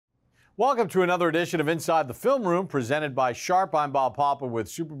Welcome to another edition of Inside the Film Room, presented by Sharp. I'm Bob Papa with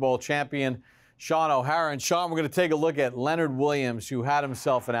Super Bowl champion Shaun O'Hara. And Shaun, we're going to take a look at Leonard Williams, who had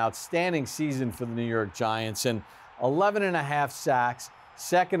himself an outstanding season for the New York Giants and 11.5 sacks,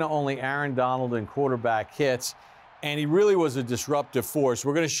 second to only Aaron Donald in quarterback hits. And he really was a disruptive force.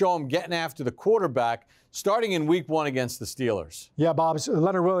 We're going to show him getting after the quarterback starting in week 1 against the Steelers. Yeah, Bob,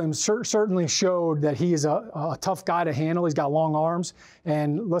 Leonard Williams certainly showed that he is a tough guy to handle. He's got long arms.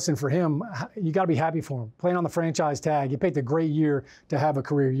 And listen, for him, you got to be happy for him. Playing on the franchise tag, you picked a great year to have a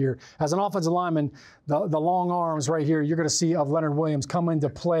career year. As an offensive lineman, the long arms right here, you're going to see of Leonard Williams come into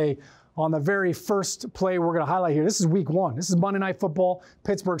play on the very first play we're going to highlight here. This is week 1. This is Monday Night Football,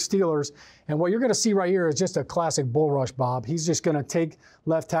 Pittsburgh Steelers. And what you're going to see right here is just a classic bull rush, Bob. He's just going to take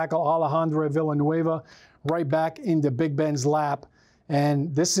left tackle Alejandro Villanueva right back into Big Ben's lap.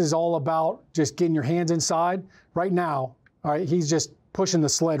 And this is all about just getting your hands inside. Right now, all right, he's just pushing the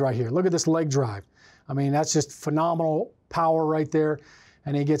sled right here. Look at this leg drive. I mean, that's just phenomenal power right there.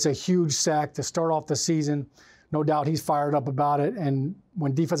 And he gets a huge sack to start off the season. No doubt he's fired up about it. And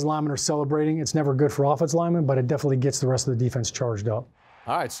when defensive linemen are celebrating, it's never good for offensive linemen, but it definitely gets the rest of the defense charged up.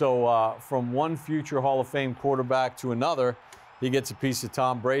 All right, so from one future Hall of Fame quarterback to another, he gets a piece of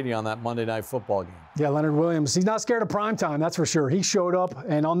Tom Brady on that Monday Night Football game. Yeah, Leonard Williams, he's not scared of prime time, that's for sure. He showed up,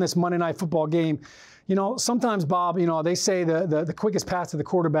 and on this Monday Night Football game, you know, sometimes, Bob, you know, they say the quickest path to the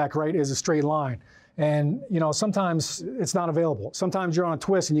quarterback, right, is a straight line. And, you know, sometimes it's not available. Sometimes you're on a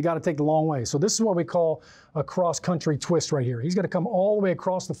twist and you got to take the long way. So this is what we call a cross-country twist right here. He's going to come all the way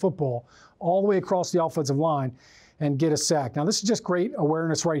across the football, all the way across the offensive line and get a sack. Now, this is just great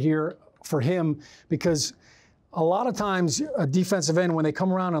awareness right here for him, because a lot of times a defensive end, when they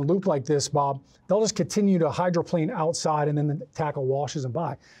come around and loop like this, Bob, they'll just continue to hydroplane outside and then the tackle washes him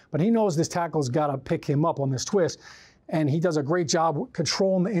by. But he knows this tackle's got to pick him up on this twist. And he does a great job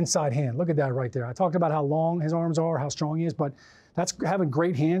controlling the inside hand. Look at that right there. I talked about how long his arms are, how strong he is, but that's having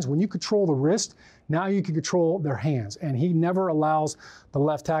great hands. When you control the wrist, now you can control their hands. And he never allows the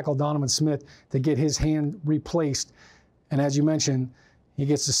left tackle, Donovan Smith, to get his hand replaced. And as you mentioned, he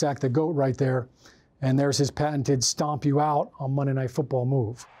gets to sack the GOAT right there. And there's his patented stomp you out on Monday Night Football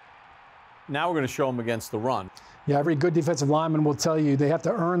move. Now we're going to show him against the run. Yeah, every good defensive lineman will tell you they have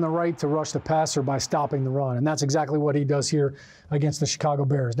to earn the right to rush the passer by stopping the run. And that's exactly what he does here against the Chicago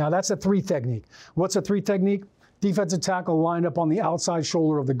Bears. Now, that's a 3 technique. What's a 3 technique? Defensive tackle lined up on the outside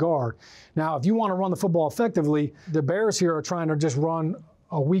shoulder of the guard. Now, if you want to run the football effectively, the Bears here are trying to just run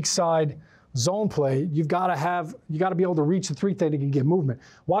a weak side zone play. You got to be able to reach the 3 technique and get movement.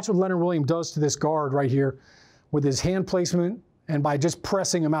 Watch what Leonard Williams does to this guard right here with his hand placement and by just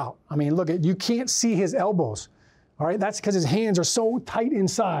pressing him out. I mean, look, you can't see his elbows. All right, that's because his hands are so tight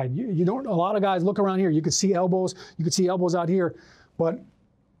inside. You don't. A lot of guys look around here. You could see elbows. You could see elbows out here, but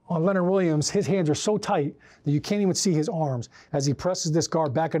on Leonard Williams, his hands are so tight that you can't even see his arms as he presses this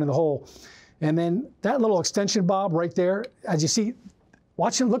guard back into the hole. And then that little extension, Bob, right there, as you see,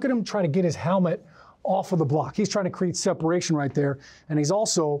 watch him. Look at him try to get his helmet off of the block. He's trying to create separation right there, and he's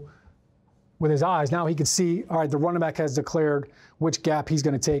also, with his eyes, now he can see, all right, the running back has declared which gap he's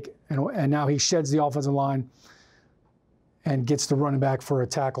going to take, and now he sheds the offensive line and gets the running back for a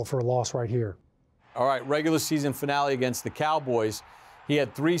tackle for a loss right here. All right, regular season finale against the Cowboys. He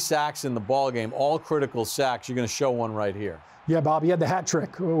had 3 sacks in the ballgame, all critical sacks. You're going to show one right here. Yeah, Bob, he had the hat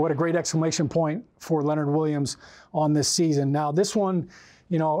trick. What a great exclamation point for Leonard Williams on this season. Now, this one,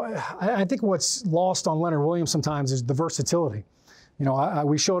 you know, I think what's lost on Leonard Williams sometimes is the versatility. You know,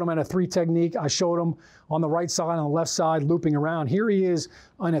 we showed him at a 3 technique. I showed him on the right side, on the left side, looping around. Here he is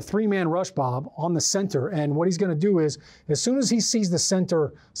on a 3-man rush, Bob, on the center. And what he's going to do is, as soon as he sees the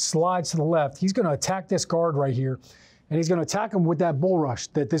center slides to the left, he's going to attack this guard right here. And he's going to attack him with that bull rush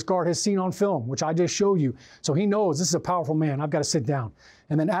that this guard has seen on film, which I just showed you. So he knows this is a powerful man. I've got to sit down.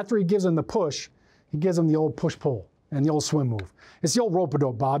 And then after he gives him the push, he gives him the old push-pull and the old swim move. It's the old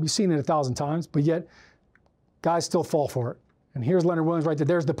rope-a-dope, Bob. You've seen it 1,000 times, but yet guys still fall for it. And here's Leonard Williams right there.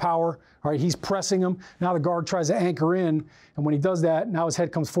 There's the power. All right, he's pressing him. Now the guard tries to anchor in. And when he does that, now his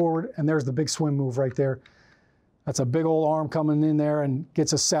head comes forward, and there's the big swim move right there. That's a big old arm coming in there and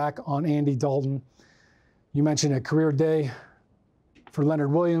gets a sack on Andy Dalton. You mentioned a career day for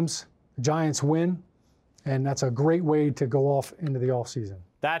Leonard Williams. The Giants win, and that's a great way to go off into the offseason.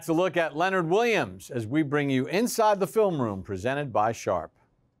 That's a look at Leonard Williams as we bring you Inside the Film Room, presented by Sharp.